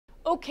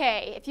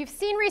Okay, if you've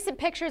seen recent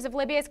pictures of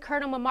Libya's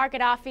Colonel Muammar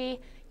Gaddafi,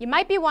 you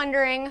might be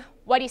wondering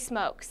what he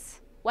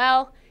smokes.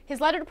 Well, his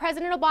letter to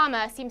President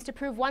Obama seems to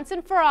prove once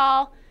and for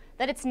all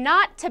that it's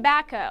not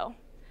tobacco.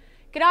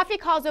 Gaddafi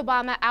calls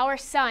Obama our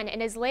son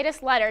in his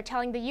latest letter,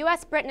 telling the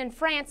US, Britain, and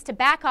France to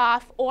back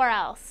off or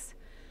else.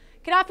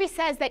 Gaddafi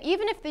says that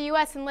even if the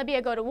US and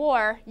Libya go to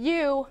war,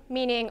 you,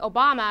 meaning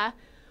Obama,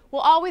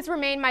 will always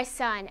remain my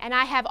son, and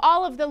I have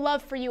all of the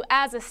love for you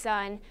as a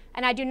son,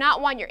 and I do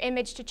not want your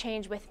image to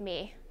change with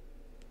me.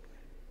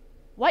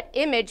 What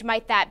image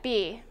might that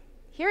be?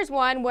 Here's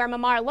one where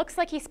Muammar looks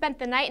like he spent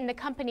the night in the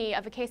company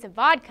of a case of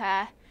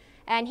vodka,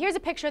 and here's a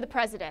picture of the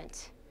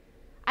president.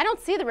 I don't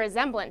see the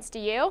resemblance, do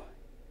you?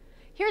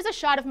 Here's a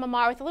shot of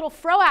Muammar with a little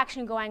fro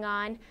action going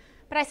on,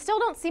 but I still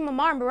don't see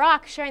Muammar and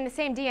Barack sharing the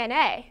same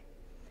DNA.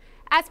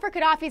 As for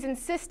Gaddafi's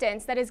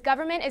insistence that his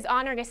government is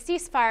honoring a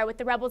ceasefire with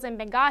the rebels in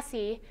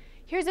Benghazi,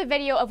 here's a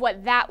video of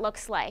what that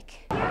looks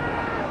like.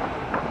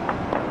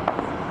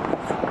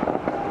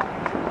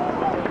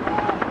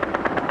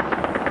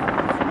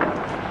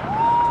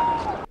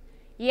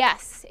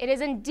 Yes, it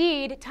is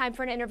indeed time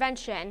for an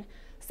intervention.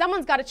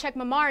 Someone's got to check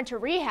Muammar into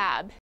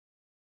rehab.